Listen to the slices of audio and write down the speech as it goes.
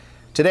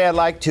Today I'd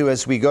like to,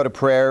 as we go to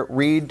prayer,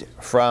 read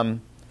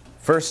from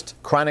 1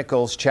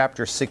 Chronicles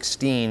chapter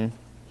 16.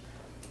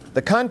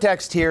 The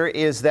context here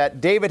is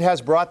that David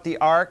has brought the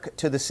ark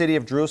to the city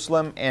of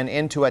Jerusalem and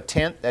into a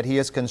tent that he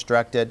has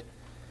constructed.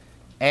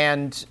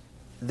 And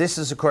this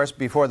is, of course,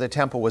 before the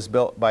temple was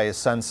built by his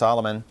son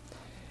Solomon.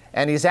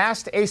 And he's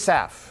asked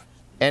Asaph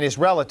and his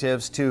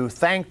relatives to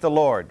thank the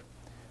Lord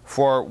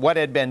for what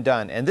had been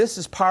done. And this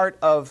is part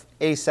of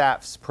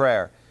Asaph's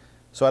prayer.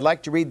 So I'd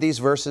like to read these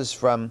verses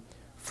from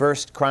 1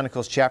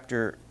 Chronicles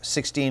chapter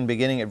 16,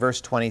 beginning at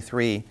verse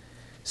 23.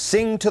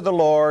 Sing to the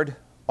Lord,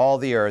 all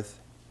the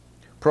earth.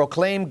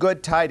 Proclaim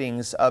good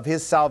tidings of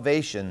His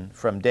salvation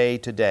from day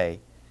to day.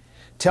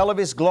 Tell of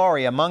His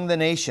glory among the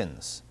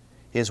nations,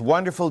 His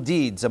wonderful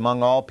deeds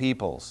among all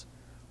peoples.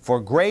 For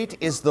great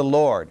is the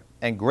Lord,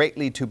 and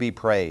greatly to be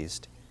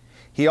praised.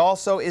 He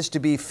also is to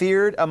be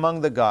feared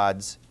among the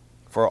gods,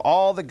 for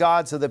all the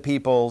gods of the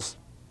peoples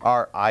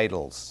are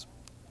idols.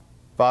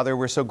 Father,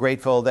 we're so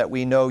grateful that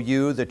we know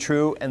You, the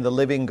true and the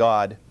living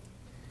God.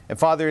 And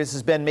Father, this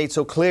has been made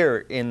so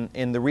clear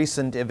in the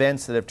recent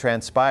events that have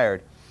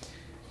transpired.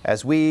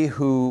 As we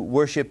who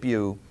worship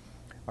You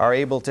are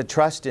able to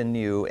trust in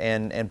You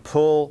and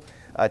pull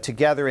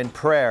together in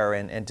prayer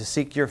and to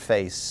seek Your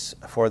face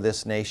for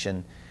this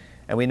nation.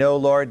 And we know,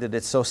 Lord, that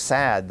it's so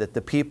sad that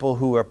the people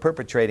who are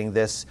perpetrating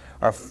this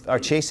are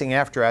chasing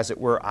after, as it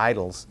were,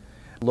 idols.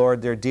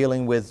 Lord, they're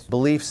dealing with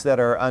beliefs that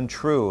are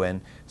untrue,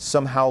 and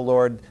somehow,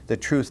 Lord, the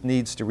truth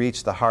needs to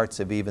reach the hearts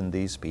of even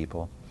these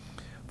people.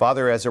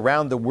 Father, as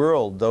around the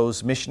world,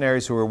 those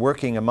missionaries who are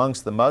working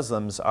amongst the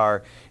Muslims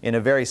are in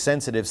a very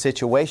sensitive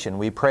situation,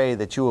 we pray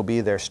that You will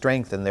be their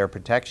strength and their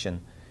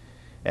protection,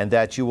 and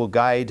that You will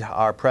guide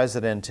our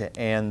president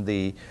and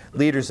the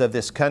leaders of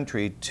this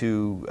country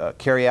to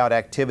carry out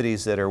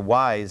activities that are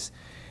wise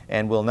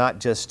and will not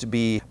just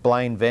be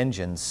blind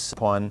vengeance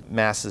upon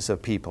masses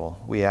of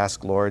people. We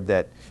ask, Lord,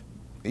 that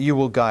You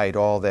will guide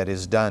all that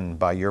is done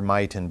by Your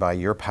might and by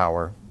Your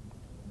power.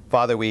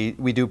 Father, we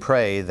do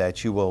pray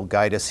that You will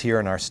guide us here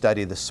in our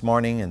study this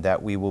morning, and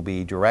that we will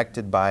be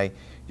directed by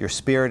Your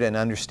Spirit in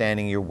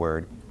understanding Your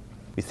Word.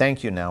 We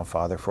thank You now,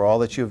 Father, for all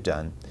that You have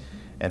done,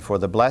 and for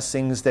the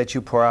blessings that You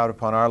pour out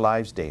upon our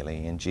lives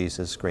daily. In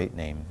Jesus' great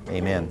name,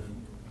 amen.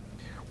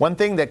 One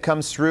thing that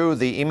comes through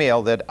the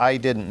email that I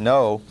didn't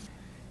know,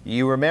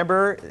 you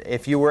remember,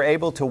 if you were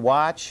able to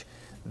watch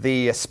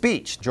the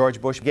speech George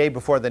Bush gave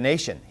before the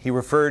nation, he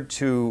referred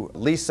to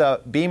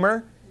Lisa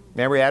Beamer.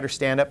 Remember, he had her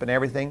stand up and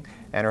everything,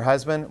 and her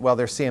husband, well,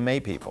 they're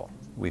CMA people,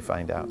 we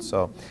find out.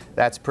 So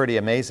that's pretty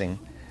amazing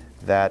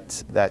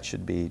that that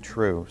should be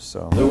true.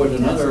 So there was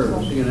another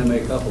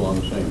CNMA couple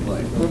on the same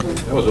plane.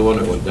 That was the one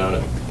that went down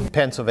at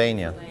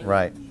Pennsylvania,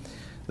 right.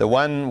 The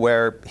one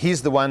where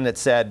he's the one that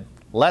said,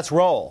 let's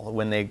roll,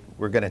 when they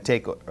were going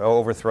to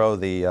overthrow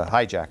the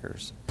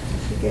hijackers.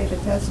 She gave a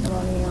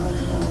testimony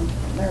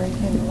on Larry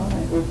King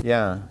Live.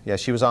 Yeah,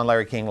 she was on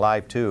Larry King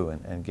Live too,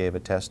 and gave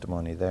a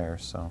testimony there.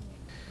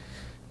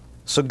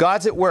 So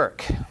God's at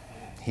work.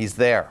 He's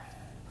there.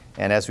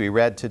 And as we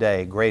read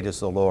today, great is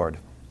the Lord.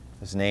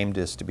 His name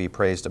is to be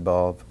praised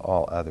above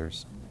all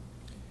others.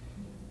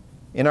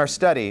 In our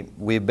study,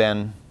 we've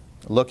been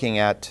looking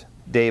at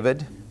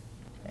David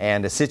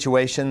and a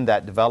situation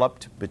that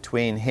developed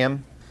between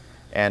him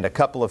and a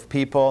couple of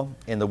people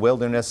in the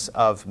wilderness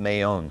of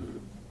Maon.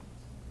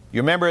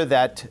 You remember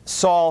that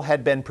Saul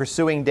had been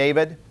pursuing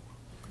David,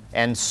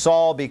 and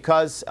Saul,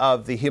 because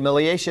of the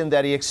humiliation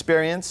that he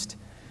experienced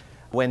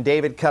when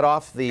David cut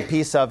off the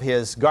piece of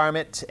his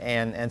garment,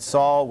 and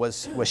Saul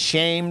was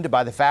shamed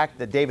by the fact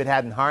that David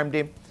hadn't harmed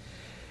him,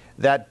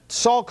 that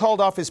Saul called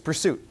off his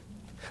pursuit.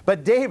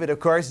 But David, of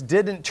course,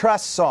 didn't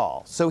trust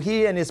Saul, so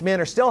he and his men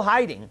are still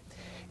hiding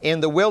in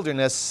the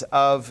wilderness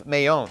of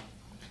Maon.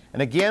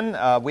 And again,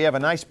 we have a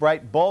nice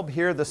bright bulb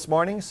here this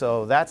morning,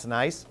 so that's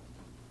nice.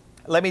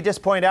 Let me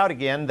just point out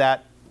again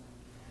that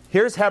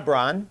here's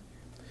Hebron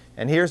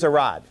and here's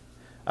Arad.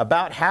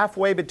 About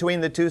halfway between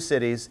the two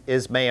cities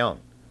is Maon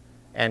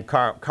and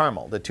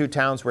Carmel, the two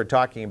towns we're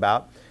talking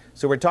about.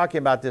 So we're talking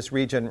about this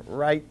region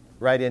right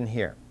in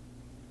here.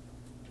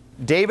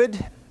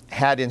 David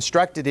had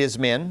instructed his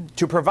men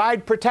to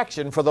provide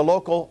protection for the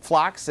local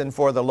flocks and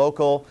for the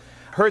local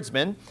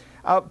herdsmen,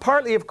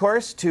 partly, of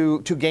course, to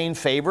gain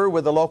favor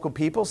with the local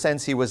people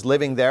since he was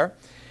living there,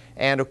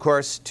 and of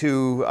course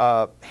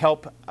to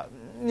help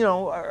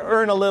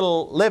earn a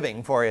little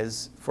living for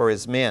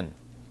his men.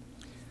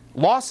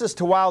 Losses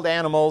to wild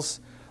animals,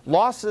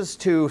 losses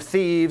to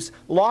thieves,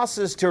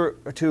 losses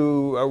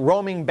to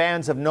roaming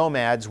bands of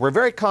nomads were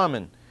very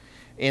common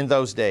in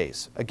those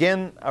days.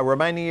 Again,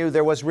 reminding you,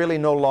 there was really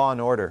no law and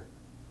order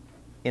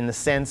in the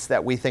sense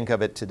that we think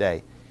of it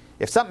today.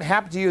 If something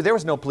happened to you, there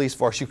was no police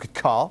force you could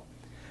call.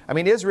 I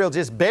mean, Israel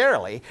just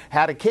barely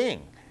had a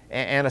king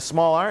and a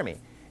small army,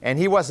 and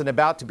he wasn't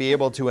about to be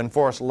able to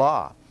enforce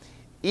law.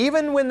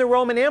 Even when the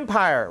Roman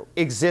Empire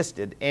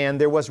existed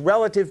and there was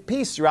relative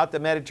peace throughout the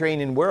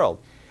Mediterranean world,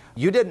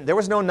 there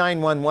was no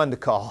 911 to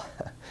call.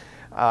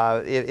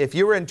 If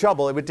you were in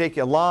trouble, it would take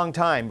you a long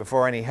time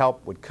before any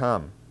help would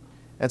come.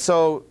 And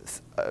so,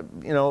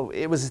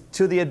 it was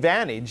to the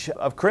advantage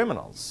of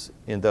criminals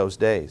in those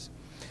days.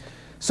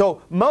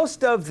 So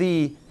most of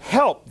the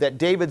help that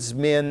David's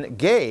men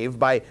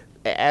gave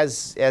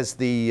as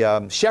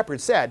the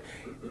shepherd said,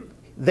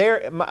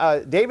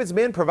 David's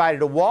men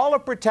provided a wall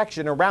of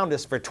protection around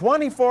us for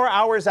 24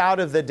 hours out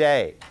of the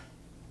day.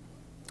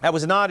 That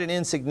was not an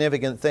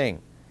insignificant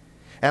thing.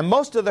 And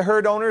most of the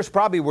herd owners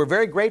probably were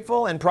very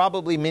grateful, and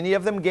probably many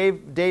of them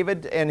gave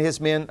David and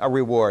his men a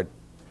reward.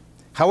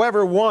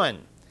 However, one,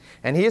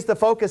 and he is the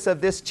focus of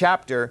this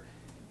chapter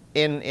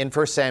in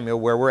 1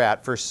 Samuel, where we're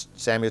at, 1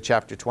 Samuel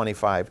chapter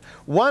 25.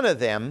 One of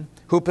them,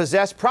 who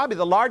possessed probably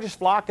the largest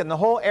flock in the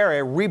whole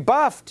area,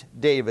 rebuffed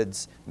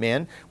David's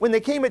men when they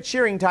came at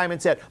shearing time and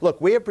said,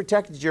 look, we have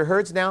protected your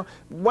herds now.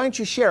 Why don't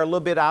you share a little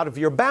bit out of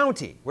your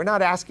bounty? We're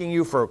not asking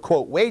you for,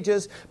 quote,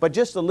 wages, but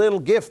just a little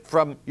gift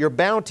from your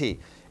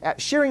bounty.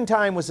 At shearing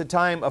time was a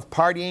time of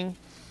partying.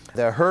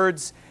 The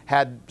herds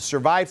had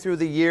survived through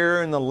the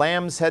year, and the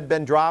lambs had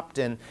been dropped,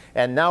 and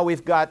now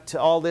we've got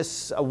all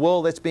this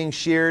wool that's being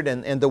sheared,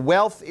 and the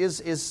wealth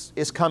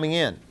is coming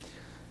in.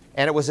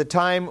 And it was a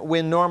time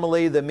when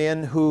normally the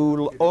men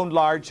who owned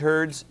large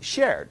herds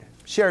shared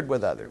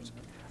with others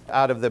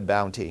out of the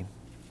bounty.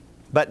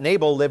 But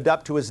Nabal lived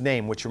up to his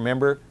name, which,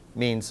 remember,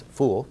 means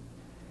fool,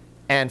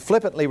 and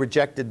flippantly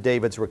rejected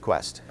David's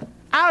request.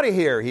 Out of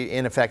here, he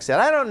in effect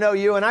said. I don't know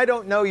you, and I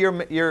don't know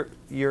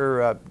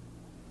your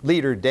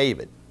leader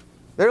David.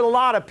 There are a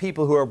lot of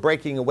people who are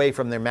breaking away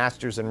from their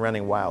masters and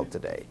running wild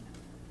today.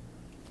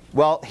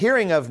 Well,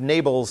 hearing of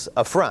Nabal's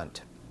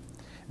affront,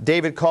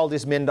 David called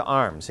his men to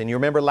arms. And you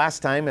remember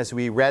last time as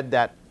we read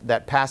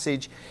that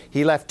passage,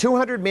 he left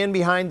 200 men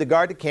behind to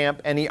guard the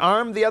camp, and he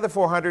armed the other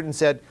 400 and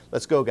said,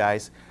 let's go,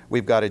 guys.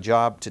 We've got a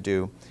job to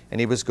do. And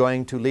he was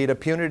going to lead a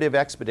punitive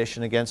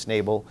expedition against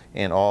Nabal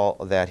and all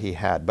that he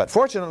had. But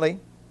fortunately,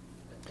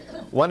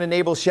 one of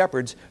Nabal's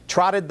shepherds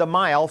trotted the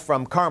mile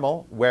from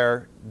Carmel,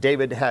 where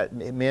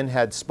men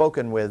had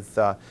spoken with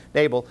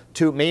Nabal,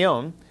 to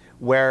Maon,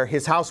 where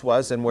his house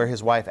was and where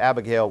his wife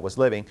Abigail was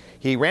living.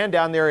 He ran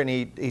down there and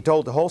he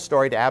told the whole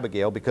story to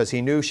Abigail, because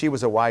he knew she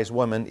was a wise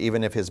woman,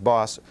 even if his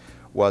boss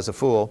was a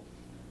fool.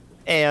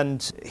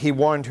 And he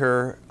warned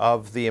her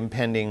of the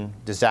impending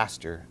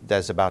disaster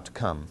that's about to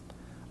come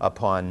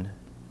upon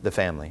the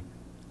family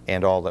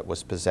and all that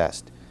was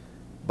possessed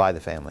by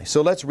the family.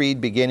 So let's read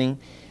beginning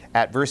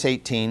at verse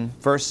 18,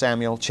 1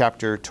 Samuel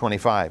chapter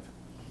 25.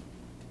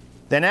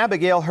 Then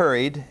Abigail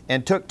hurried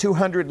and took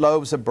 200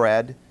 loaves of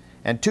bread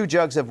and 2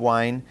 jugs of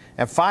wine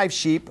and 5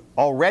 sheep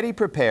already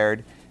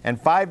prepared and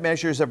 5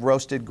 measures of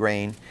roasted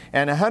grain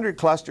and 100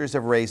 clusters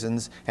of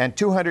raisins and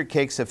 200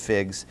 cakes of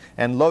figs,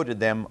 and loaded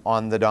them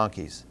on the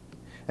donkeys.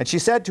 And she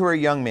said to her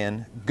young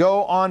men,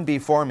 go on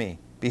before me.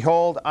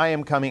 Behold, I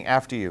am coming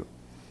after you.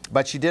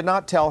 But she did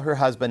not tell her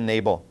husband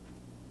Nabal.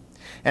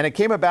 And it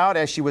came about,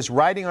 as she was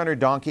riding on her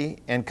donkey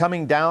and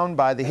coming down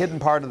by the hidden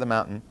part of the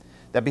mountain,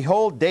 that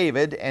behold,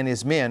 David and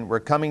his men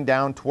were coming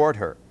down toward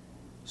her.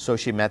 So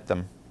she met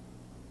them.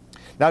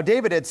 Now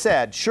David had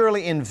said,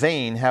 surely in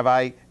vain have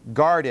I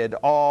guarded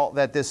all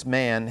that this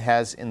man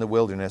has in the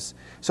wilderness,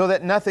 so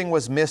that nothing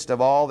was missed of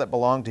all that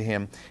belonged to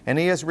him, and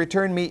he has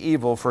returned me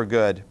evil for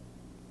good.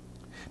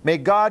 May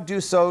God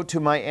do so to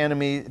my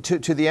enemy,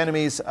 to the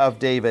enemies of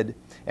David,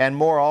 and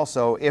more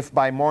also, if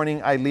by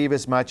morning I leave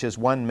as much as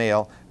one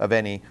male of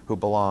any who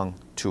belong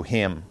to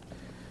him.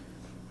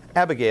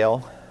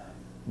 Abigail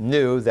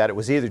knew that it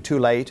was either too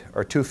late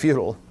or too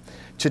futile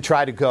to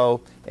try to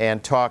go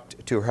and talk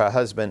to her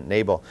husband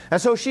Nabal.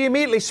 And so she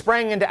immediately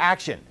sprang into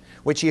action.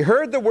 When she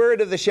heard the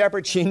word of the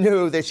shepherd, she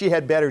knew that she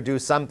had better do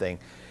something.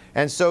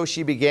 And so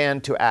she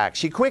began to act.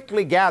 She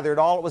quickly gathered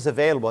all that was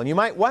available. And you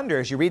might wonder,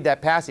 as you read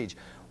that passage,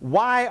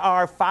 why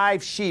are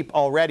 5 sheep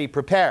already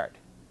prepared?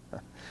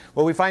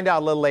 Well, we find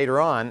out a little later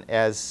on,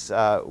 as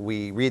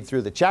we read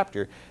through the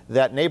chapter,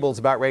 that Nabal's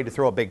about ready to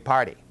throw a big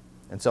party.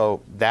 And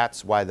so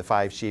that's why the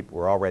 5 sheep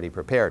were already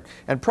prepared,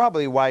 and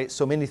probably why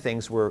so many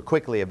things were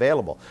quickly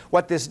available.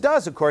 What this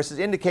does, of course, is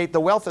indicate the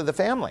wealth of the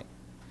family,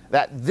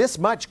 that this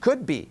much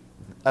could be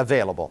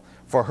available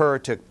for her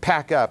to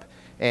pack up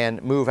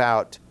and move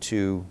out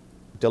to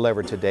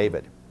deliver to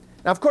David.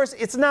 Now, of course,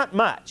 it's not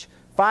much.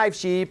 5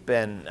 sheep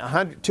and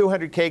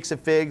 200 cakes of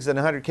figs and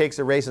 100 cakes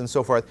of raisins and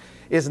so forth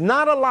is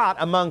not a lot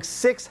among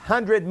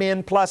 600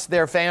 men plus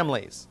their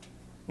families.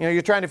 You know,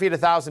 you're trying to feed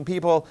 1,000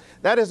 people.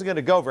 That isn't going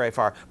to go very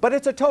far. But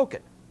it's a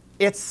token.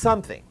 It's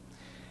something.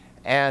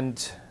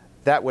 And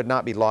that would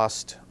not be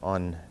lost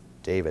on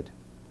David.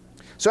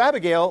 So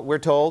Abigail, we're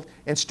told,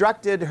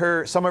 instructed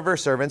some of her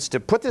servants to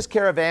put this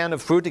caravan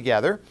of food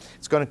together.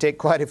 It's going to take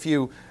quite a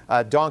few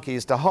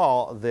donkeys to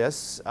haul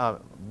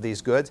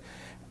these goods.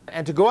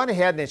 And to go on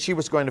ahead, and she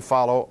was going to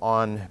follow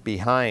on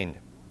behind.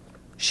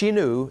 She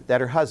knew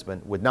that her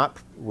husband would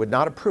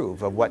not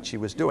approve of what she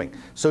was doing.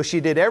 So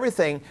she did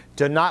everything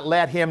to not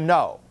let him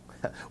know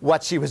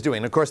what she was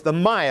doing. Of course, the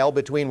mile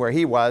between where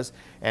he was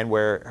and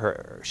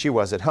where she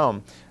was at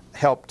home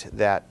helped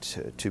that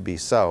to be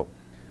so.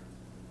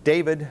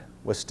 David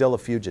was still a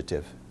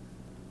fugitive.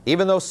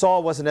 Even though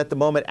Saul wasn't at the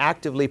moment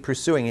actively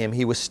pursuing him,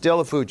 he was still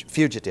a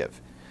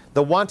fugitive.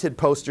 The wanted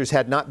posters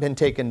had not been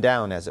taken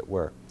down, as it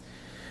were.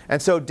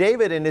 And so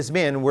David and his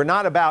men were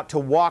not about to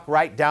walk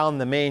right down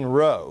the main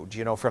road,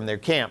 from their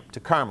camp to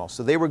Carmel.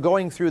 So they were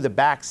going through the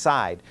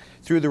backside,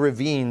 through the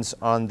ravines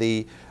on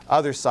the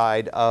other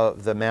side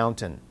of the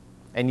mountain.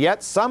 And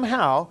yet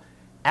somehow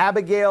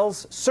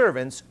Abigail's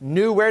servants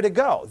knew where to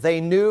go. They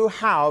knew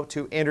how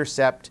to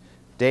intercept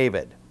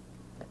David.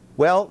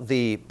 Well,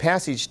 the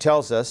passage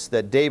tells us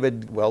that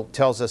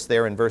tells us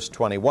there in verse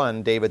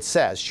 21, David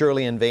says,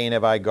 "Surely in vain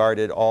have I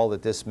guarded all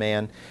that this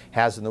man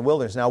has in the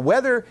wilderness." Now,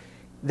 whether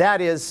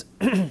that is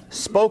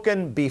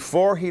spoken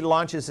before he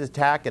launches his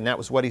attack, and that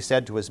was what he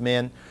said to his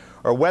men,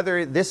 or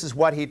whether this is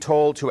what he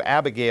told to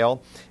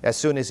Abigail as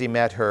soon as he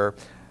met her,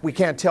 we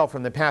can't tell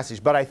from the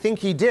passage, but I think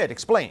he did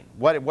explain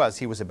what it was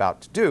he was about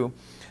to do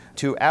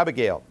to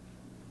Abigail.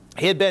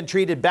 He had been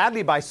treated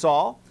badly by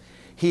Saul.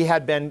 He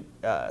had been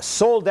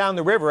sold down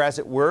the river, as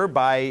it were,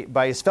 by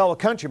his fellow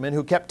countrymen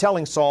who kept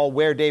telling Saul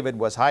where David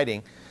was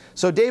hiding.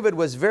 So David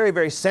was very,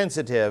 very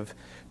sensitive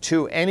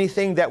to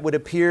anything that would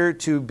appear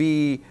to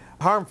be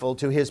harmful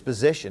to his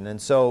position. And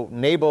so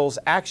Nabal's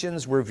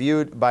actions were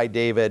viewed by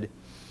David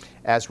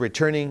as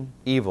returning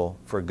evil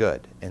for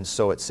good. And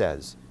so it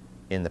says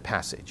in the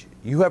passage,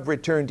 "You have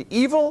returned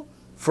evil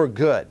for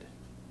good."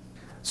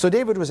 So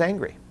David was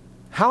angry.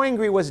 How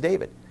angry was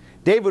David?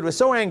 David was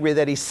so angry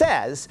that he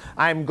says,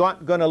 "I'm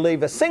going to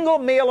leave a single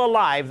male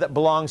alive that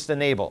belongs to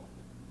Nabal."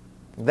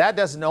 That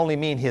doesn't only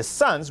mean his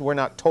sons. We're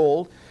not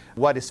told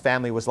what his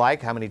family was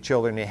like, how many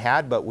children he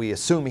had, but we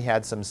assume he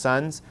had some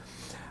sons.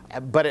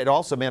 But it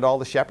also meant all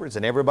the shepherds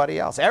and everybody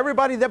else.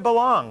 Everybody that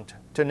belonged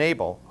to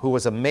Nabal, who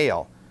was a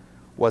male,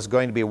 was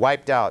going to be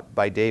wiped out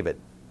by David.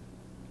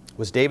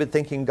 Was David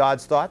thinking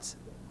God's thoughts?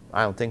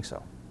 I don't think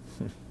so.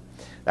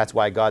 That's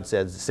why God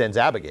sends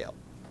Abigail.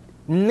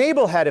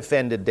 Nabal had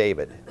offended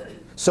David.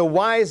 So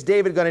why is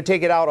David going to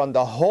take it out on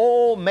the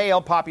whole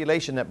male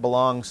population that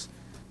belongs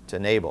to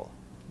Nabal?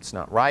 It's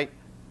not right.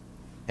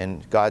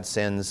 And God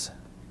sends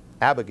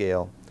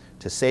Abigail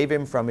to save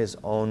him from his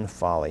own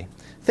folly.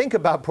 Think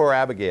about poor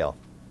Abigail,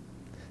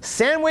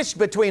 sandwiched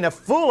between a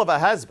fool of a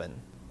husband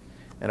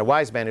and a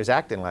wise man who's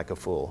acting like a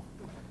fool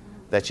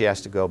that she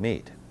has to go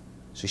meet.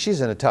 So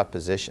she's in a tough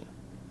position.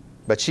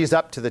 But she's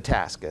up to the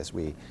task, as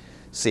we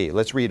see.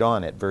 Let's read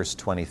on at verse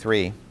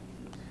 23.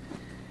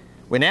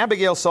 "When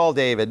Abigail saw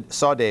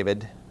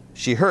David,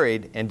 she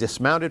hurried and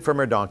dismounted from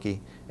her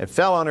donkey and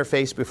fell on her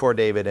face before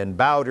David and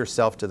bowed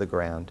herself to the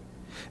ground.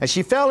 And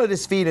she fell at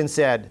his feet and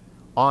said,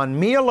 'On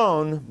me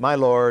alone, my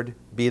Lord,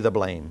 be the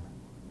blame.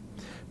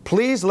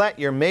 Please let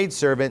your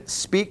maidservant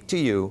speak to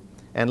you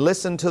and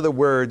listen to the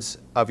words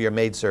of your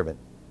maidservant.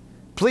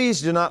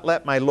 Please do not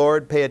let my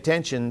Lord pay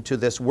attention to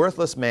this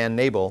worthless man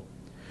Nabal,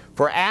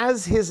 for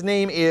as his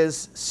name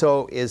is,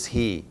 so is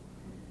he.'"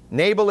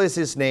 Nabal is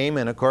his name,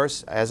 and of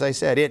course, as I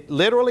said, it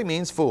literally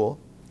means fool.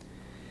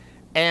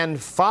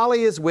 "And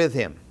folly is with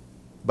him.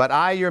 But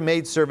I, your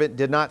maidservant,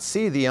 did not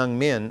see the young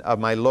men of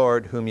my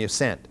Lord whom you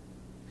sent.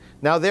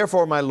 Now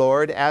therefore, my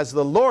Lord, as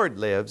the Lord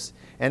lives,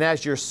 and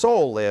as your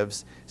soul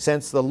lives,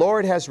 since the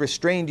Lord has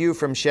restrained you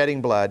from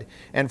shedding blood,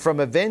 and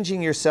from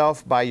avenging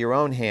yourself by your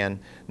own hand,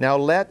 now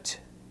let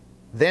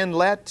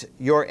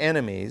your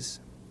enemies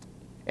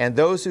and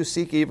those who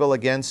seek evil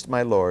against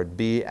my Lord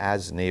be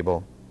as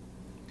Nabal.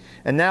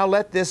 And now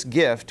let this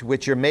gift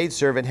which your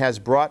maidservant has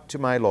brought to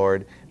my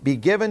Lord be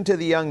given to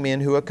the young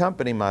men who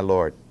accompany my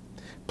Lord.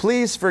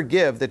 Please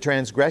forgive the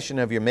transgression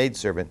of your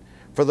maidservant,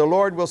 for the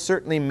Lord will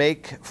certainly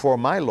make for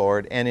my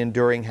Lord an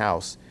enduring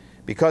house,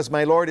 because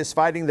my Lord is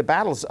fighting the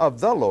battles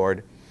of the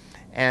Lord,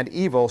 and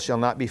evil shall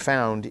not be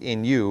found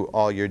in you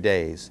all your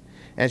days.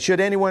 And should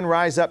anyone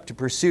rise up to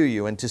pursue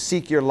you and to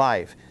seek your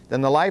life,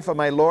 then the life of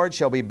my Lord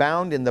shall be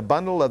bound in the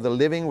bundle of the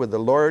living with the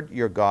Lord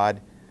your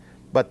God.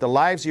 But the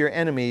lives of your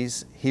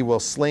enemies he will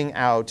sling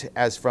out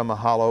as from a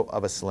hollow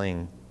of a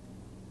sling.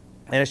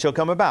 And it shall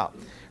come about,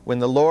 when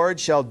the Lord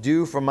shall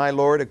do for my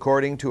Lord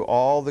according to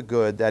all the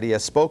good that he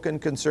has spoken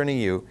concerning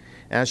you,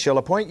 and shall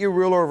appoint you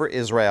ruler over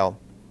Israel,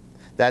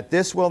 that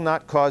this will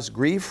not cause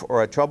grief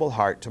or a troubled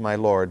heart to my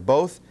Lord,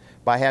 both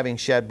by having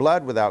shed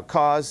blood without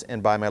cause,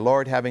 and by my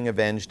Lord having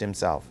avenged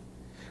himself.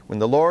 When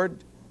the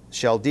Lord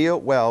shall deal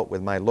well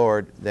with my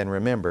Lord, then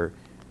remember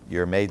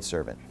your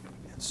maidservant."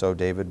 And so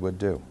David would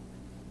do.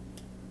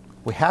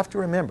 We have to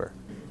remember,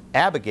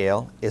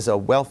 Abigail is a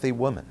wealthy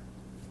woman.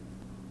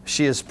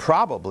 She is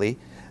probably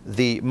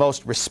the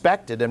most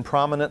respected and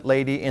prominent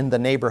lady in the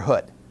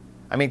neighborhood.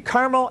 I mean,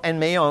 Carmel and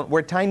Maon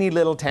were tiny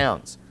little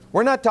towns.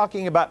 We're not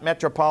talking about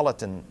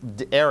metropolitan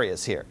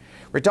areas here.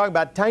 We're talking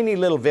about tiny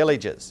little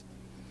villages.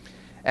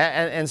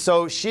 And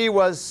so she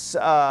was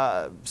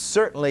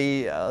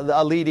certainly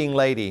a leading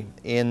lady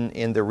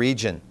in the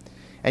region.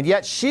 And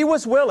yet she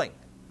was willing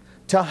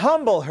to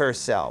humble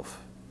herself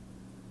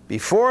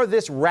before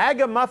this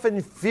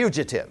ragamuffin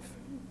fugitive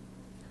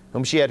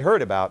whom she had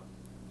heard about,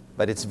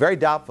 but it's very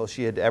doubtful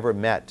she had ever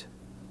met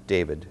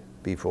David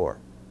before.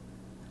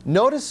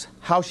 Notice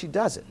how she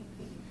does it.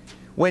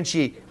 When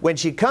she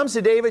comes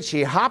to David,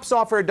 she hops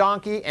off her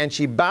donkey and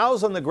she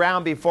bows on the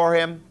ground before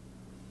him,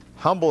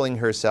 humbling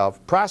herself,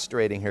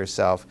 prostrating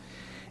herself.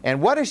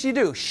 And what does she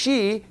do?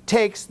 She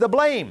takes the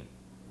blame.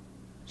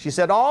 She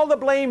said, all the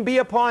blame be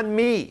upon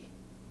me,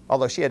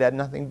 although she had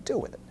nothing to do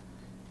with it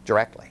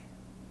directly.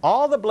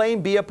 All the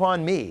blame be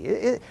upon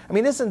me. I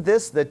mean, isn't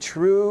this the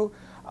true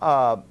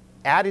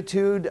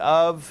attitude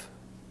of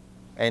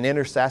an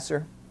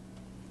intercessor?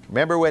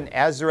 Remember when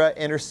Ezra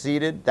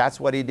interceded? That's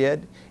what he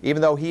did.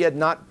 Even though he had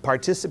not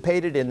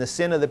participated in the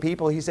sin of the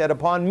people, he said,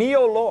 upon me,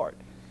 O Lord,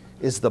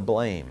 is the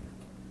blame.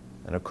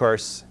 And of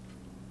course,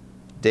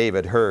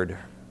 David heard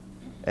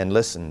and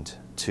listened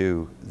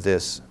to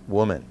this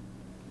woman.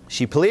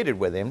 She pleaded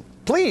with him,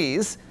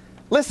 please,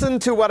 listen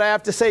to what I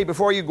have to say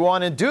before you go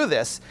on and do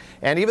this.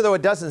 And even though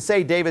it doesn't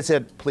say, David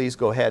said, please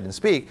go ahead and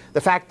speak,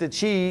 the fact that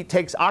she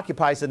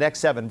occupies the next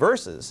 7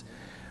 verses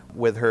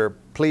with her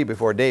plea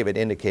before David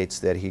indicates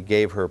that he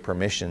gave her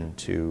permission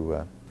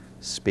to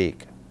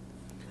speak.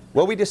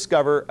 What we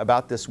discover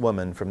about this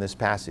woman from this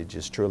passage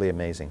is truly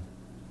amazing.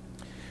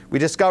 We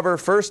discover,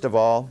 first of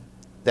all,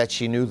 that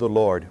she knew the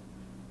Lord.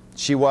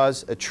 She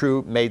was a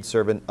true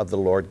maidservant of the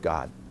Lord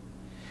God.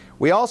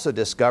 We also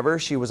discover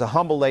she was a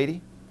humble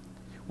lady.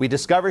 We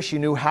discover she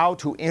knew how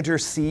to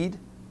intercede.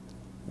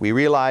 We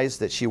realize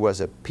that she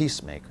was a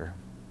peacemaker.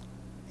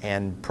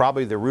 And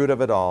probably the root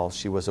of it all,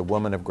 she was a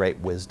woman of great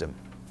wisdom.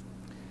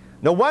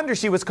 No wonder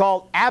she was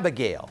called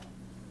Abigail,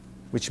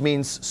 which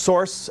means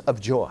source of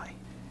joy.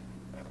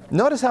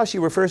 Notice how she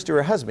refers to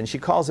her husband. She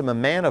calls him a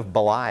man of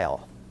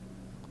Belial,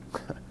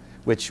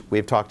 which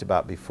we've talked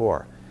about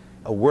before.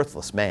 A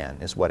worthless man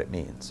is what it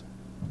means.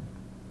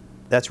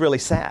 That's really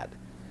sad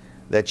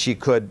that she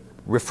could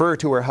refer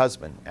to her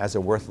husband as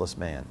a worthless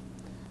man.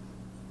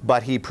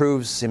 But he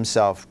proves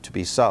himself to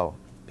be so.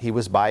 He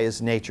was by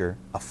his nature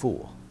a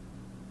fool.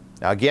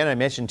 Now again, I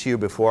mentioned to you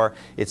before,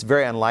 it's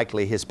very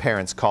unlikely his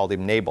parents called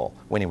him Nabal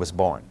when he was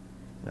born.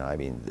 I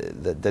mean,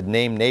 the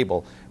name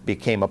Nabal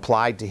became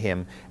applied to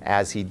him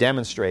as he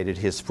demonstrated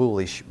his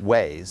foolish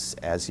ways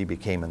as he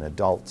became an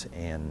adult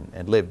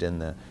and lived in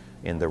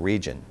the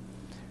region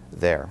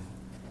there.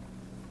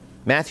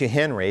 Matthew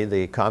Henry,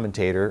 the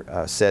commentator,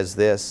 says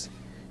this,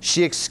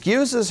 she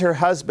excuses her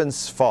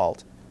husband's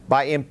fault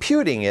by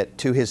imputing it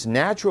to his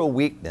natural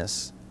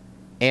weakness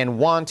and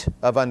want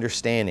of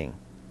understanding.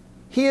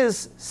 He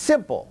is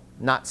simple,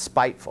 not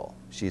spiteful,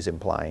 she's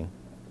implying.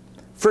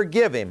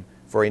 Forgive him,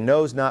 for he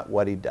knows not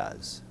what he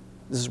does.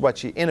 This is what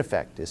she, in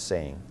effect, is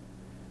saying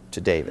to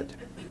David.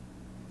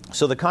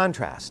 So the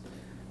contrast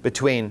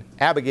between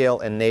Abigail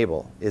and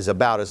Nabal is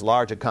about as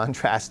large a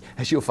contrast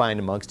as you'll find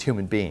amongst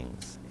human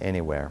beings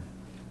anywhere.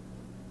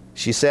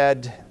 She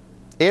said,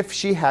 if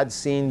she had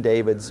seen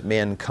David's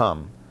men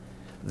come,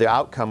 the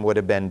outcome would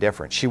have been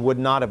different. She would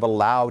not have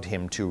allowed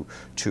him to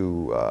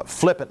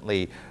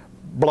flippantly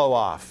blow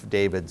off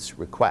David's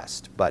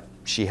request, but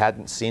she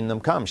hadn't seen them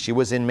come. She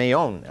was in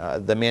Maon.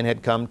 The men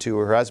had come to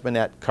her husband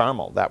at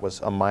Carmel. That was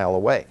a mile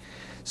away.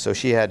 So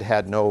she had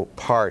had no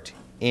part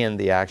in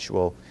the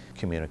actual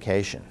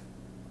communication.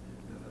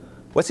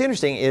 What's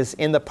interesting is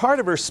in the part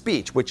of her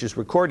speech, which is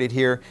recorded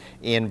here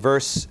in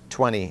verse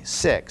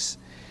 26,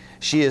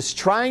 she is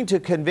trying to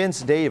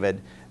convince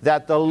David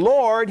that the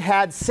Lord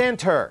had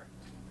sent her.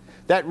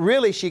 That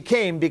really she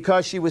came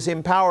because she was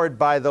empowered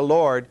by the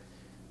Lord,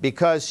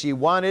 because she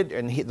wanted,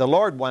 and the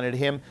Lord wanted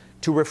him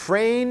to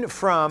refrain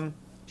from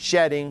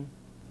shedding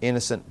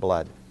innocent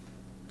blood.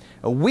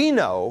 And we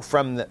know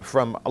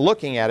from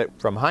looking at it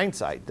from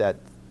hindsight that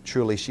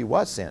truly she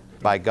was sent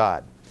by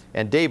God.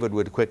 And David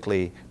would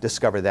quickly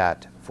discover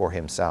that for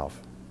himself.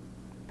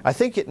 I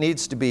think it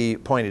needs to be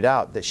pointed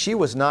out that she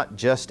was not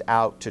just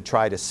out to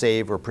try to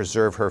save or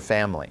preserve her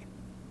family.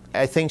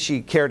 I think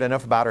she cared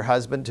enough about her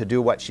husband to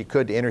do what she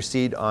could to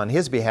intercede on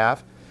his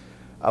behalf.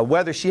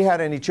 Whether she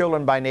had any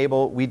children by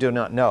Nabal, we do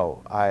not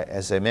know.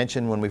 As I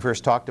mentioned when we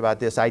first talked about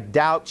this, I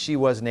doubt she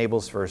was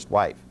Nabal's first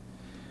wife.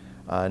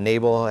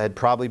 Nabal had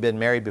probably been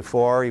married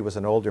before. He was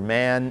an older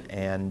man,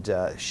 and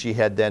she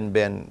had then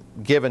been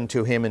given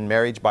to him in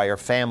marriage by her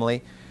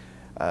family.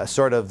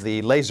 Sort of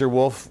the laser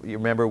wolf, you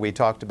remember we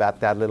talked about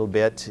that a little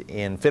bit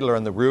in Fiddler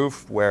on the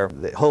Roof, where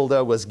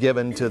Huldah was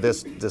given to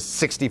this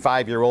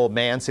 65-year-old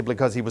man simply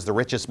because he was the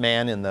richest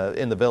man in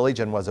the village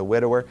and was a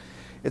widower.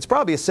 It's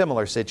probably a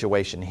similar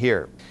situation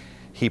here.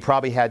 He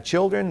probably had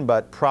children,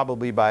 but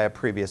probably by a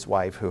previous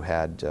wife who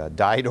had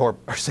died or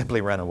simply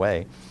run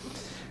away,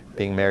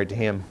 being married to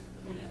him.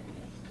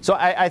 So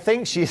I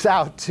think she's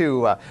out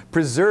to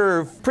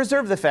preserve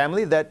the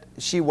family that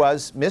she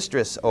was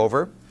mistress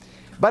over.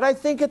 But I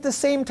think at the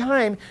same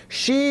time,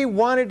 she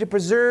wanted to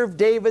preserve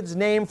David's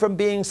name from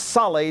being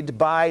sullied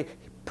by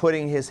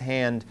putting his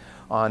hand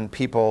on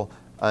people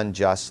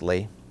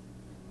unjustly,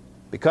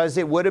 because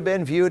it would have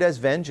been viewed as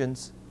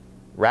vengeance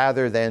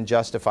rather than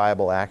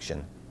justifiable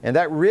action. And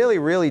that really,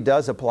 really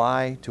does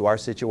apply to our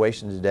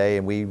situation today,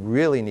 and we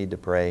really need to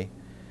pray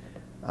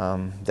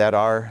that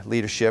our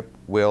leadership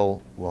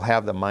will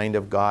have the mind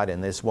of God,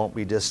 and this won't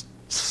be just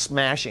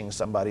smashing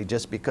somebody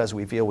just because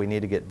we feel we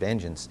need to get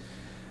vengeance,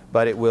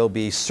 but it will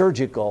be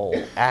surgical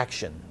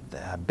action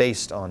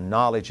based on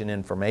knowledge and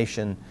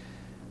information.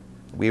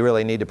 We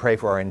really need to pray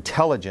for our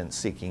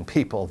intelligence-seeking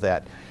people,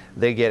 that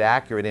they get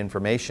accurate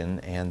information,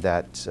 and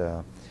that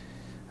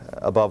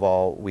above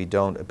all, we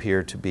don't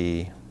appear to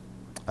be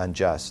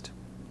unjust.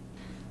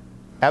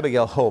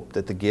 Abigail hoped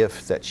that the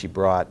gift that she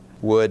brought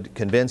would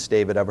convince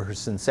David of her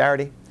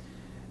sincerity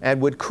and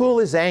would cool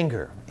his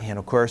anger. And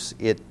of course,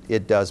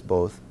 it does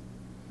both.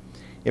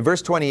 In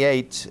verse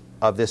 28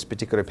 of this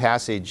particular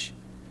passage,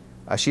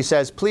 she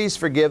says, "Please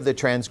forgive the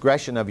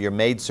transgression of your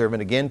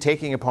maidservant," again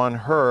taking upon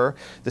her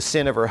the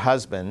sin of her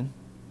husband.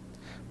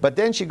 But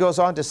then she goes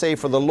on to say,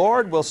 "For the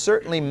Lord will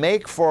certainly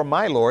make for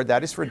my Lord,"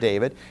 that is for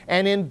David,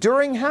 "an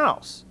enduring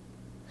house,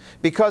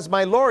 because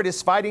my Lord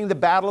is fighting the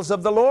battles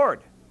of the Lord."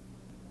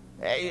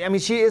 I mean,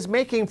 she is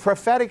making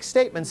prophetic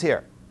statements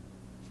here.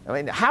 I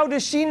mean, how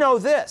does she know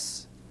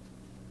this?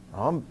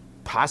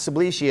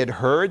 Possibly she had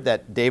heard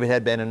that David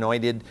had been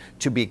anointed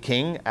to be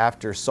king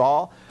after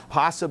Saul.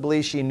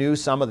 Possibly she knew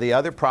some of the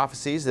other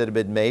prophecies that had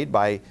been made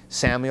by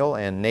Samuel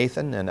and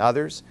Nathan and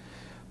others.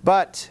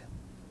 But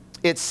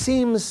it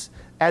seems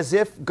as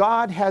if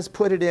God has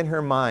put it in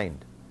her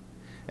mind,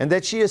 and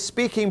that she is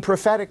speaking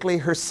prophetically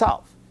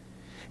herself.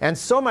 And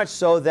so much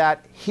so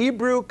that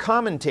Hebrew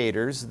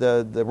commentators,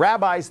 the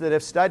rabbis that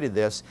have studied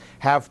this,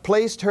 have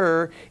placed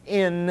her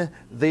in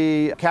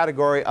the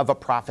category of a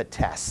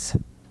prophetess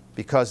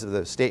because of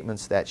the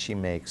statements that she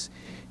makes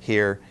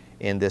here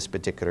in this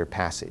particular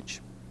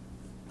passage.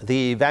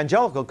 The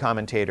evangelical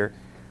commentator,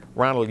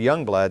 Ronald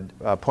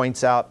Youngblood,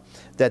 points out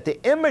that the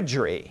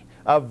imagery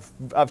of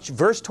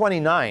verse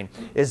 29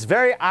 is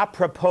very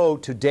apropos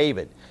to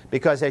David,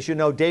 because as you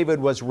know, David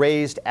was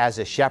raised as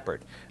a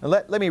shepherd. And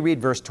let me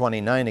read verse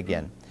 29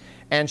 again.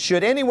 "And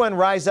should anyone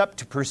rise up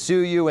to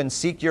pursue you and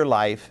seek your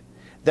life,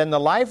 then the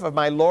life of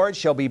my Lord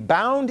shall be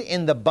bound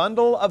in the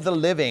bundle of the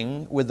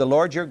living with the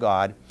Lord your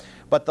God,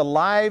 but the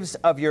lives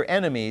of your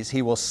enemies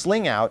he will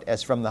sling out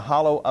as from the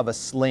hollow of a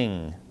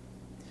sling."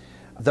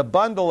 The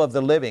bundle of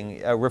the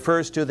living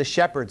refers to the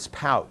shepherd's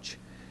pouch.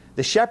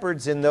 The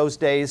shepherds in those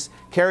days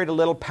carried a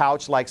little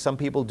pouch, like some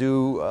people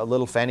do, a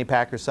little fanny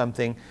pack or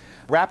something,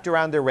 wrapped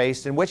around their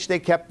waist, in which they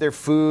kept their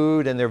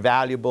food and their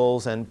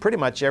valuables, and pretty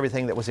much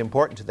everything that was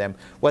important to them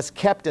was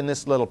kept in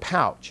this little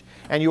pouch.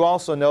 And you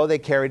also know they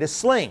carried a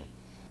sling,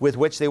 with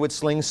which they would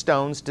sling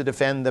stones to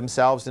defend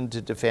themselves and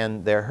to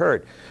defend their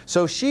herd.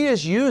 So she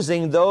is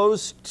using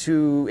those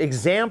two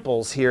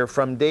examples here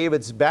from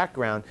David's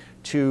background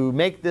to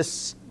make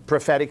this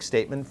prophetic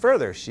statement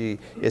further. She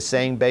is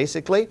saying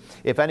basically,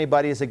 if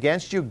anybody is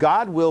against you,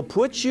 God will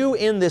put you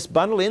in this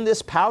bundle, in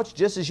this pouch,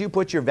 just as you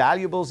put your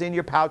valuables in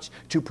your pouch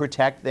to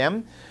protect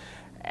them.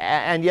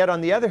 And yet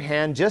on the other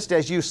hand, just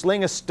as you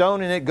sling a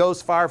stone and it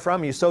goes far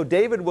from you, so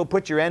David will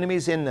put your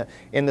enemies in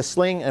the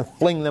sling and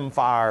fling them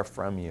far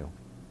from you.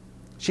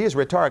 She is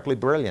rhetorically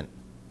brilliant,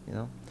 you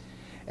know.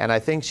 And I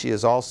think she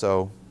is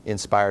also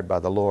inspired by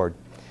the Lord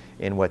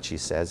in what she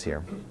says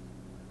here.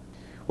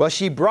 Well,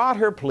 she brought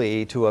her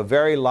plea to a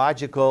very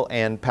logical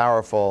and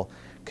powerful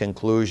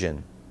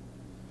conclusion.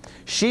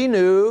 She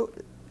knew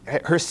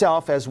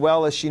herself, as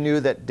well as she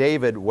knew that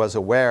David was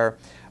aware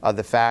of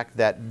the fact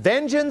that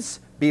vengeance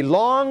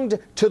belonged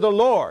to the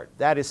Lord.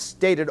 That is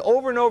stated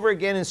over and over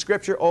again in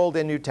Scripture, Old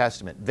and New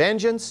Testament.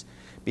 Vengeance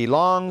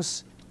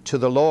belongs to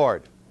the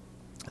Lord.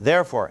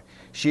 Therefore,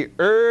 she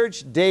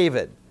urged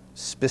David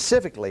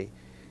specifically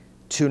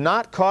to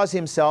not cause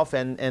himself,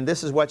 and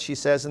this is what she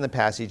says in the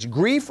passage,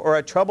 grief or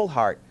a troubled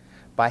heart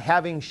by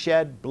having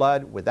shed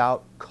blood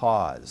without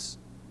cause.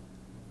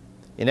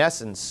 In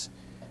essence,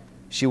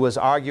 she was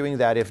arguing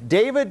that if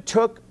David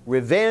took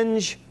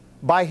revenge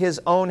by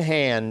his own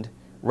hand,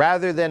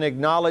 rather than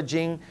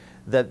acknowledging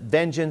that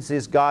vengeance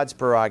is God's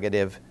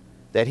prerogative,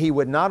 that he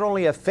would not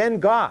only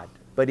offend God,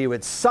 but he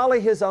would sully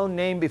his own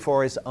name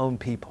before his own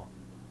people.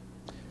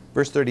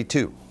 Verse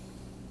 32,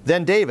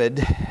 "Then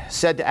David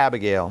said to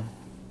Abigail,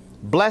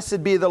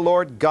 'Blessed be the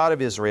Lord God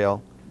of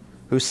Israel,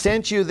 who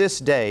sent you this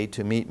day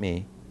to meet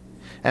me.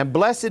 And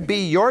blessed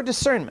be your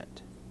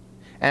discernment.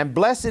 And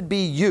blessed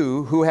be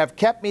you who have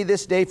kept me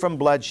this day from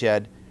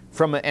bloodshed,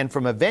 and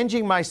from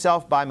avenging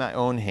myself by my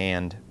own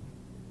hand.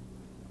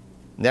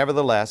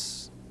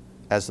 Nevertheless,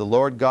 as the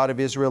Lord God of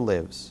Israel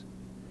lives,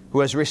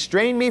 who has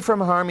restrained me from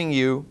harming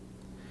you,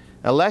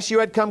 unless you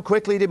had come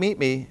quickly to meet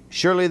me,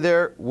 surely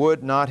there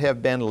would not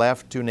have been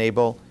left to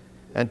Nabal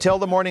until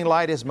the morning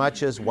light as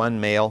much as one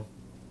male.'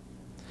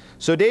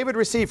 So David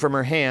received from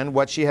her hand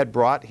what she had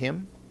brought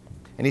him,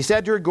 and he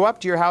said to her, 'Go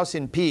up to your house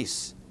in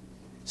peace.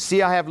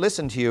 See, I have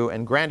listened to you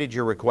and granted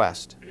your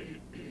request.'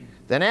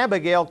 Then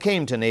Abigail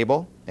came to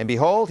Nabal, and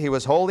behold, he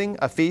was holding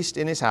a feast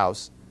in his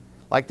house,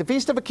 like the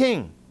feast of a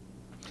king.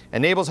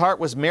 And Nabal's heart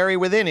was merry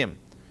within him,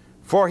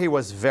 for he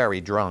was very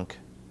drunk.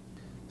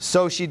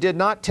 So she did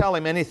not tell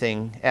him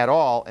anything at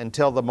all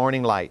until the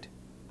morning light.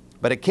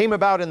 But it came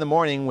about in the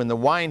morning, when the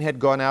wine had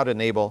gone out of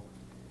Nabal,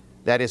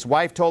 that his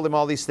wife told him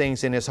all these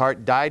things, and his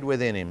heart died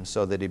within him,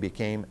 so that he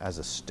became as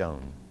a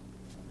stone."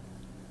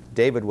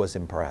 David was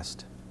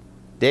impressed.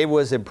 David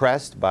was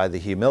impressed by the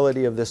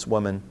humility of this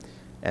woman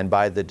and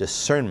by the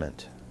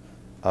discernment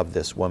of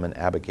this woman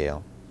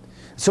Abigail.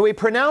 So he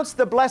pronounced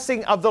the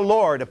blessing of the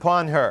Lord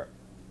upon her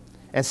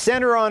and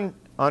sent her on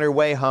her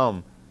way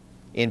home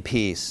in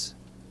peace.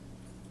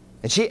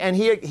 And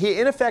he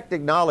in effect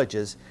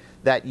acknowledges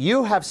that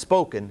you have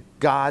spoken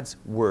God's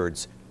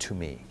words to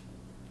me.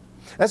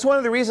 That's one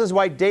of the reasons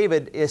why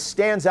David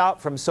stands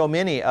out from so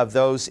many of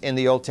those in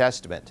the Old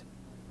Testament.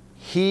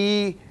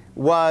 He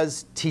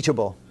was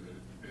teachable.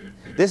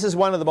 This is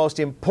one of the most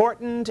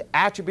important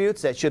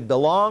attributes that should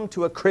belong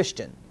to a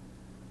Christian.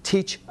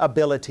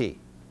 Teachability.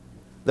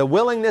 The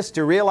willingness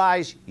to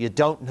realize you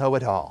don't know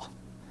it all.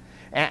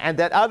 And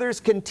that others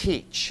can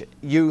teach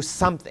you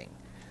something.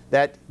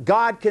 That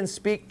God can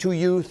speak to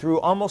you through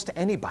almost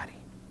anybody.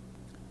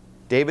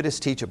 David is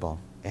teachable,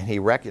 and he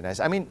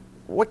recognized. I mean,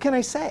 what can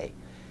I say?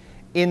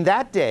 In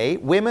that day,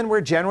 women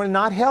were generally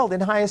not held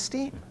in high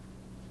esteem.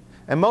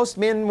 And most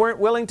men weren't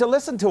willing to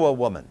listen to a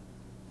woman.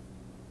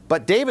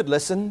 But David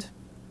listened,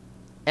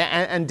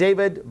 and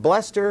David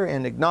blessed her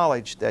and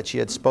acknowledged that she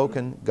had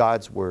spoken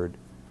God's word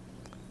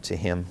to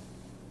him.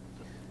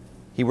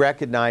 He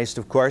recognized,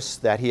 of course,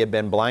 that he had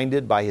been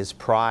blinded by his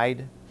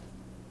pride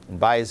and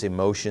by his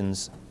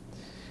emotions,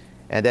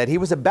 and that he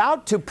was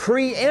about to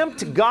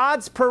preempt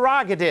God's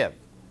prerogative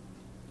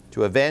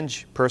to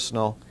avenge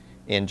personal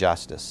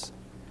injustice.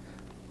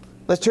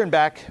 Let's turn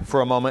back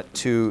for a moment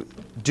to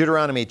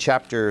Deuteronomy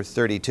chapter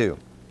 32,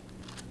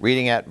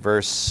 reading at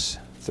verse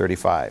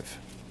 35.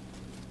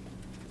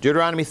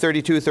 Deuteronomy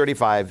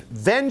 32:35.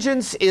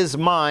 Vengeance is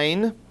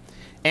mine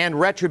and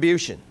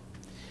retribution.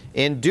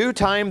 In due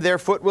time their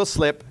foot will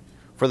slip,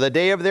 for the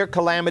day of their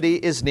calamity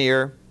is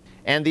near,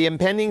 and the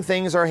impending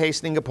things are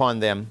hastening upon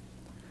them.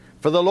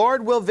 For the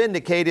Lord will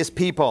vindicate his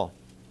people,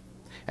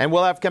 and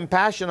will have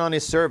compassion on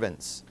his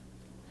servants,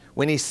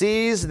 when he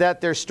sees that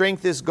their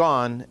strength is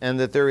gone, and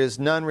that there is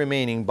none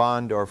remaining,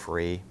 bond or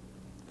free.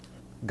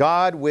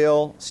 God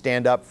will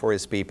stand up for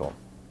his people.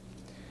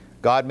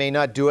 God may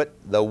not do it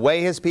the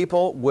way his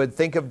people would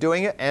think of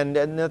doing it, and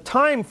in the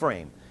time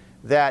frame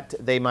that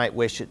they might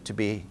wish it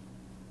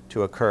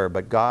to occur,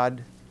 but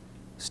God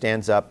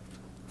stands up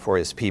for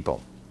his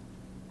people.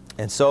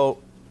 And so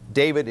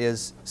David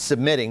is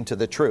submitting to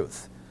the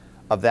truth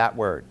of that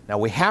word. Now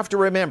we have to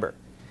remember,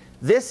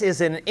 this is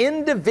an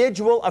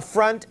individual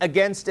affront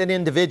against an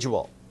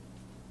individual.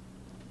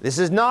 This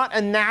is not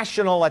a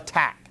national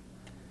attack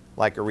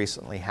like it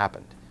recently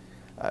happened.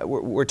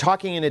 We're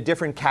talking in a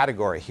different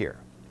category here.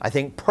 I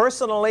think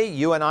personally,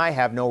 you and I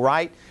have no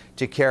right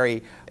to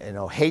carry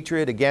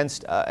hatred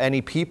against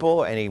any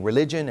people, any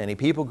religion, any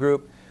people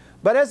group.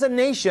 But as a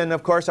nation,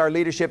 of course, our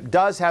leadership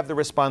does have the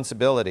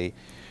responsibility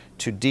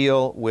to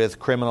deal with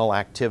criminal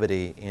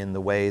activity in the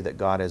way that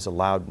God has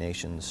allowed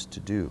nations to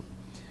do.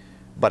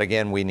 But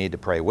again, we need to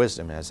pray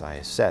wisdom, as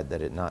I said,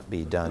 that it not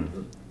be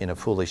done in a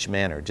foolish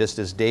manner, just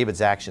as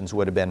David's actions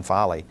would have been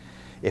folly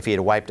if he had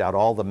wiped out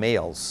all the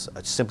males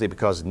simply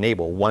because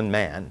Nabal, one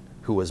man,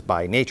 who was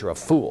by nature a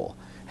fool,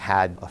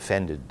 had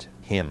offended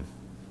him.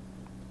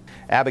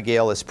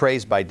 Abigail is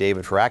praised by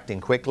David for acting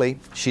quickly.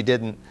 She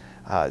didn't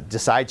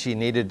decide she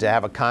needed to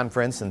have a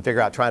conference and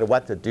figure out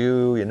what to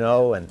do,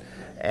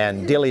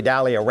 and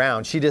dilly-dally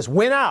around. She just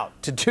went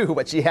out to do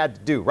what she had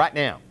to do right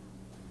now.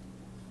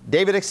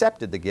 David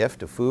accepted the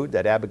gift of food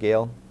that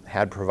Abigail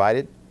had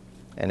provided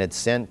and had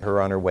sent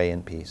her on her way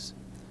in peace.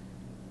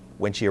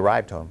 When she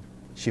arrived home,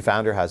 she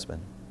found her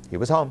husband. He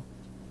was home,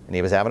 and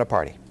he was having a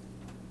party.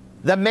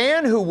 The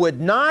man who would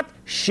not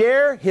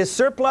share his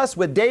surplus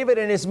with David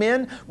and his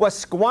men was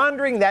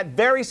squandering that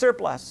very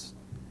surplus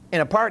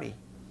in a party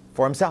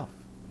for himself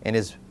and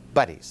his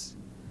buddies.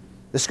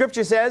 The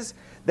scripture says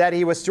that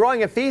he was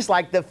throwing a feast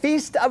like the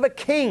feast of a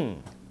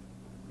king.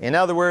 In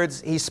other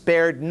words, he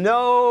spared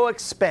no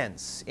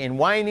expense in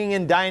wining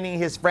and dining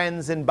his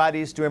friends and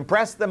buddies to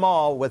impress them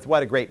all with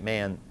what a great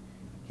man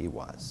he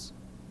was.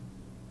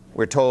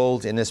 We're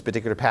told in this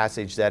particular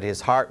passage that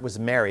his heart was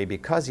merry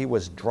because he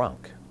was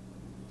drunk.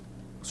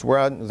 It's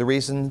where the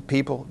reason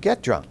people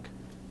get drunk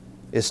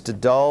is to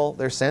dull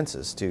their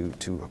senses,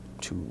 to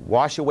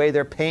wash away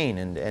their pain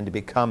and to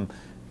become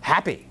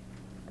happy.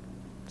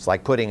 It's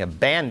like putting a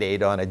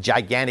Band-Aid on a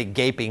gigantic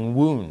gaping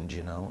wound,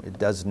 It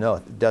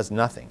does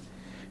nothing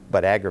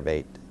but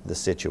aggravate the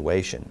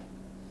situation.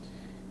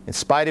 In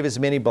spite of his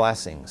many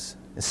blessings,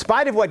 in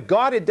spite of what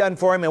God had done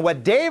for him and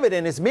what David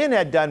and his men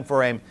had done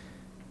for him,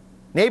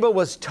 Nabal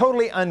was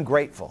totally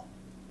ungrateful.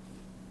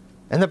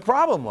 And the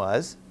problem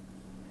was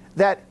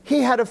that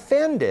he had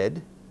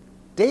offended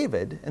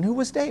David. And who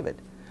was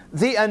David?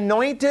 The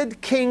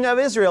anointed king of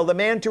Israel, the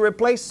man to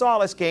replace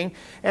Saul as king.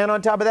 And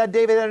on top of that,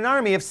 David had an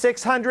army of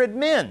 600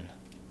 men.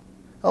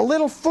 A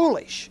little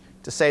foolish,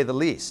 to say the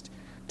least,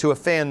 to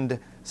offend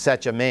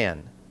such a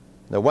man.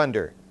 No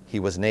wonder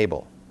he was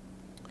Nabal.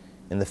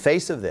 In the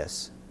face of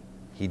this,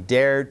 he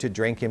dared to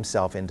drink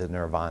himself into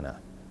nirvana.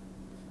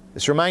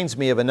 This reminds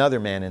me of another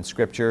man in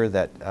Scripture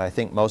that I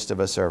think most of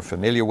us are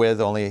familiar with,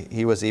 only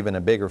he was even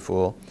a bigger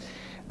fool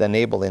than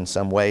Nabal in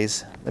some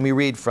ways. Let me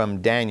read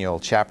from Daniel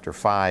chapter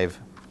 5.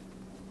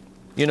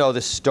 You know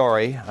this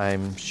story,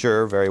 I'm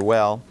sure, very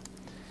well.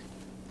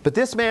 But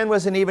this man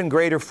was an even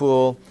greater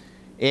fool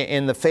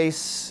in the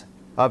face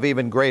of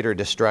even greater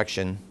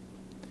destruction.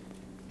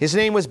 His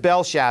name was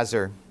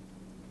Belshazzar.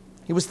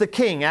 He was the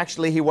king.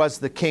 Actually, he was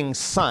the king's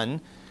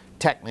son,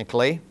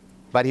 technically,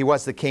 but he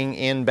was the king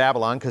in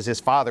Babylon because his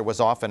father was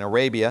off in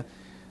Arabia.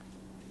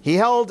 He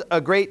held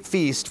a great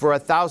feast for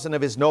 1,000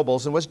 of his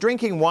nobles and was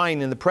drinking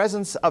wine in the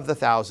presence of the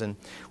 1,000.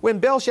 When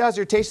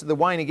Belshazzar tasted the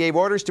wine, he gave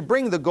orders to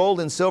bring the gold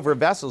and silver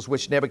vessels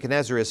which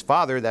Nebuchadnezzar, his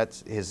father,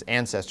 that's his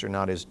ancestor,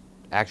 not his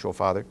actual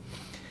father,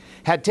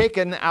 had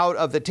taken out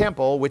of the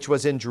temple which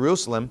was in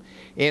Jerusalem,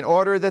 in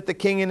order that the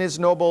king and his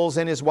nobles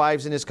and his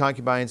wives and his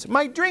concubines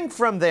might drink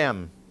from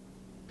them.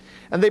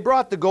 And they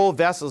brought the gold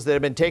vessels that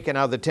had been taken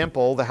out of the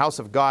temple, the house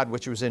of God,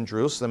 which was in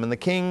Jerusalem, and the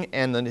king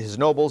and his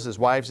nobles, his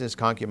wives, and his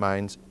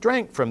concubines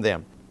drank from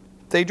them.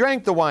 They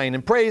drank the wine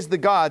and praised the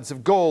gods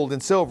of gold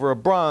and silver,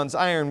 of bronze,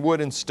 iron,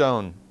 wood, and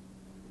stone.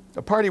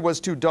 The party was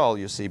too dull,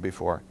 you see,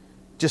 before.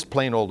 Just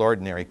plain old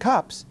ordinary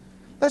cups.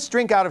 Let's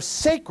drink out of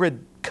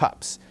sacred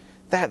cups.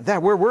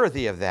 That we're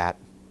worthy of that.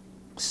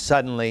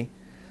 Suddenly,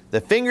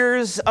 the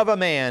fingers of a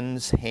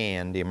man's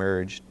hand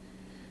emerged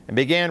and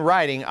began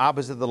writing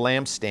opposite the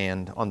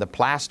lampstand on the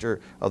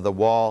plaster of the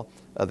wall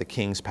of the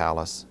king's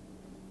palace.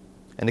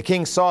 And the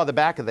king saw the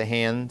back of the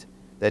hand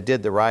that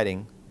did the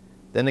writing.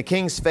 Then the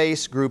king's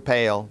face grew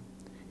pale,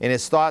 and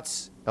his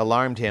thoughts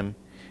alarmed him,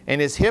 and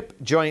his hip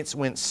joints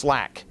went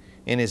slack,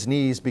 and his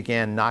knees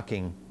began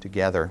knocking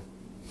together.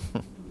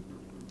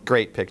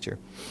 Great picture.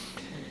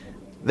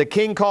 The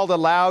king called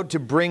aloud to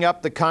bring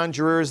up the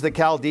conjurers, the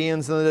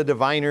Chaldeans, and the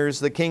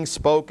diviners. The king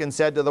spoke and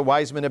said to the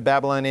wise men of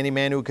Babylon, any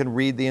man who can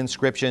read the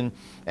inscription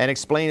and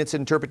explain its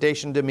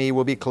interpretation to me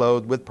will be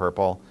clothed with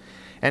purple,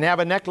 and have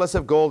a necklace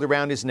of gold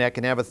around his neck,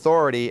 and have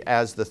authority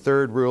as the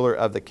third ruler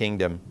of the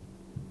kingdom.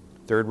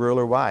 Third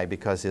ruler, why?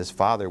 Because his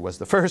father was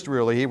the first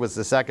ruler, he was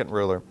the second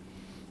ruler.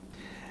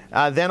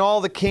 Then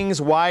all the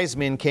king's wise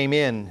men came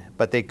in,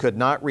 but they could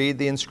not read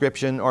the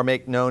inscription or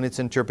make known its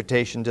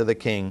interpretation to the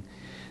king.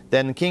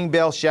 Then King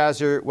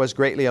Belshazzar was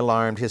greatly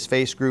alarmed. His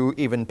face grew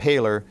even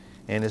paler,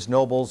 and his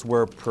nobles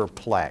were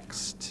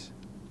perplexed.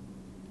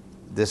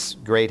 This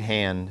great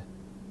hand,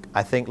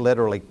 I think,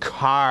 literally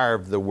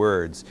carved the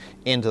words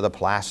into the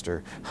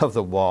plaster of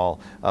the wall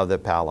of the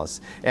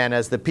palace. And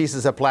as the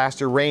pieces of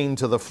plaster rained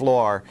to the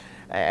floor,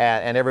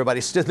 and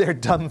everybody stood there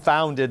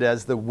dumbfounded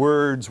as the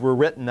words were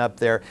written up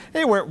there,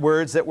 they weren't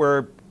words that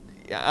were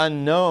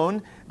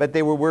unknown, but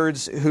they were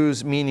words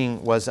whose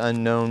meaning was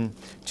unknown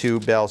to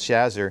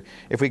Belshazzar.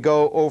 If we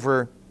go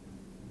over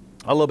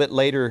a little bit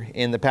later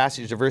in the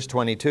passage of verse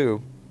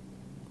 22,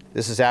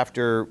 this is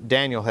after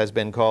Daniel has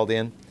been called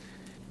in.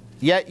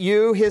 Yet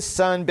you, his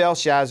son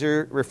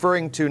Belshazzar,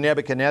 referring to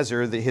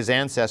Nebuchadnezzar, his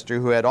ancestor,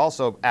 who had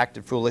also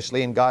acted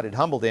foolishly and God had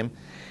humbled him,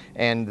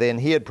 and then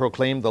he had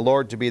proclaimed the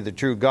Lord to be the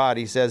true God,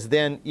 he says,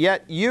 then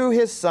yet you,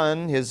 his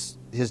son, his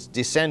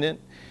descendant,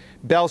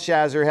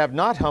 Belshazzar, have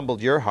not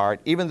humbled your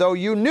heart, even though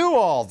you knew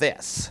all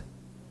this.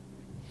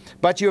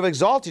 But you have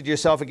exalted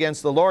yourself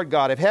against the Lord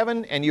God of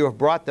heaven, and you have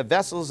brought the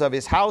vessels of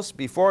his house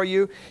before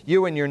you,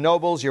 you and your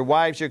nobles, your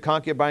wives, your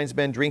concubines,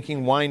 been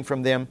drinking wine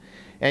from them,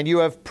 and you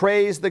have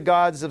praised the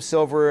gods of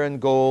silver and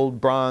gold,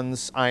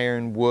 bronze,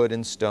 iron, wood,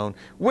 and stone,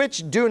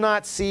 which do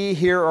not see,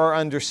 hear, or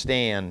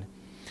understand.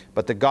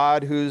 But the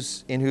God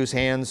in whose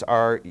hands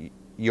are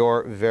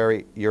your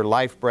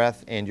life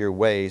breath and your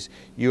ways,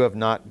 you have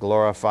not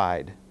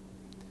glorified.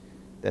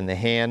 Then the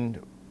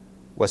hand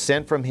was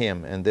sent from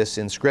him, and this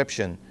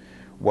inscription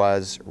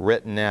was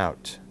written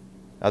out.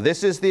 Now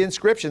this is the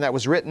inscription that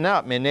was written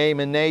out. Mene,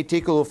 mene,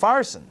 tekel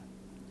upharsin.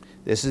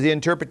 This is the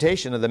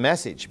interpretation of the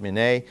message.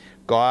 Mene,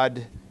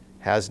 God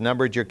has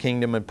numbered your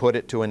kingdom and put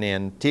it to an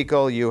end.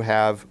 Tekel, you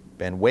have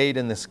been weighed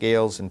in the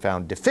scales and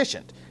found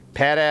deficient.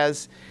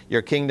 Perez,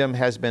 your kingdom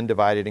has been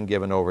divided and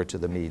given over to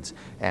the Medes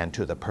and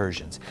to the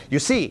Persians. You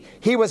see,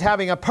 he was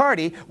having a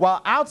party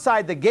while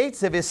outside the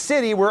gates of his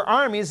city were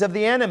armies of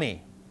the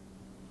enemy.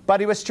 But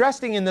he was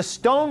trusting in the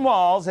stone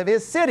walls of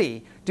his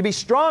city to be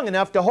strong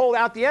enough to hold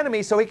out the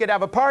enemy so he could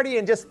have a party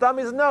and just thumb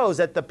his nose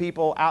at the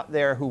people out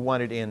there who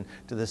wanted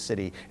into the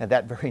city. And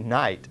that very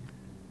night,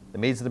 the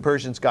Medes and the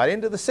Persians got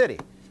into the city,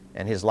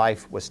 and his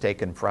life was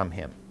taken from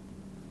him.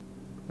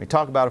 We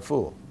talk about a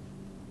fool.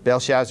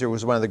 Belshazzar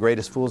was one of the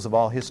greatest fools of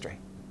all history.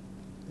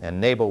 And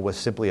Nabal was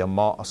simply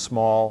a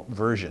small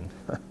version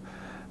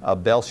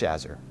of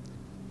Belshazzar.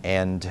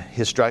 And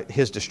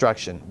his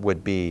destruction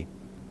would be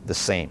the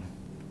same.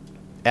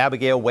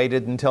 Abigail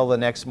waited until the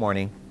next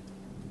morning,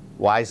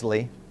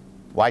 wisely.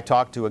 Why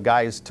talk to a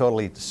guy who's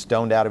totally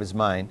stoned out of his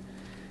mind?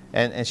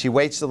 And she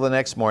waits till the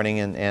next morning,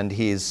 and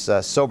he's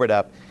sobered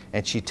up,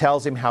 and she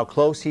tells him how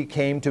close he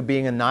came to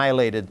being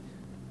annihilated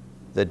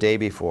the day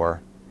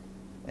before.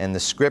 And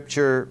the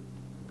scripture,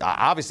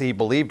 obviously he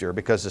believed her,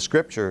 because the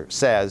scripture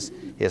says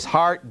his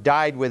heart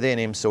died within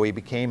him, so he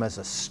became as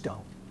a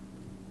stone.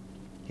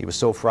 He was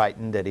so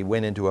frightened that he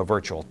went into a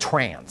virtual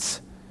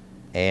trance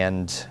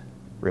and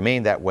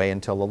remained that way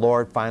until the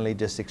Lord finally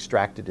just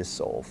extracted his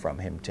soul from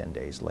him 10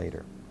 days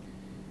later.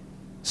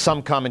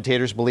 Some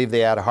commentators believe they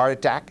had a heart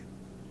attack.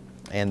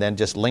 and then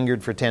just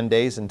lingered for 10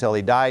 days until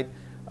he died.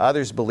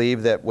 Others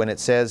believe that when it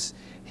says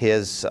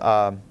his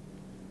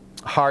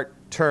heart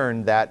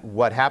turned, that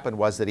what happened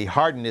was that he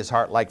hardened his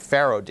heart like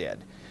Pharaoh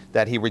did,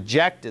 that he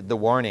rejected the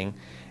warning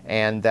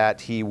and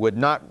that he would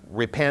not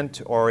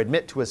repent or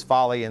admit to his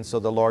folly, and so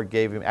the Lord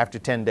gave him, after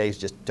 10 days,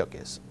 just took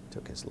his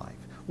life.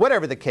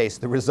 Whatever the case,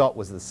 the result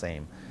was the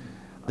same.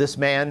 This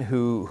man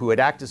who had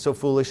acted so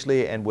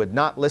foolishly and would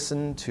not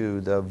listen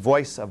to the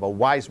voice of a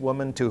wise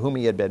woman to whom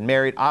he had been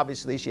married.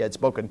 Obviously, she had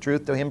spoken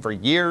truth to him for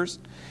years,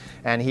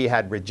 and he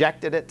had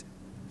rejected it.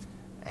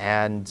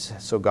 And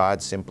so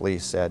God simply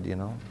said, you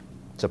know,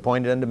 it's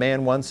appointed unto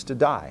man once to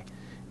die.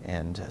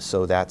 And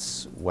so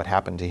that's what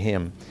happened to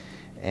him.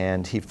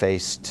 And he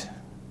faced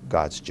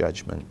God's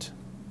judgment.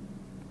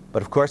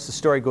 But of course, the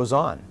story goes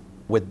on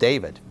with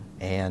David.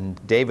 And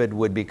David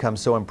would become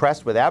so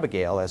impressed with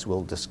Abigail, as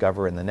we'll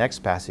discover in the next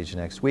passage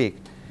next week,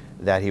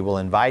 that he will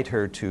invite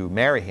her to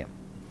marry him.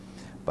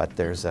 But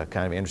there's a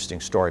kind of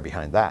interesting story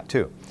behind that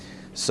too.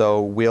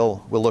 So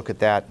we'll look at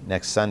that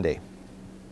next Sunday.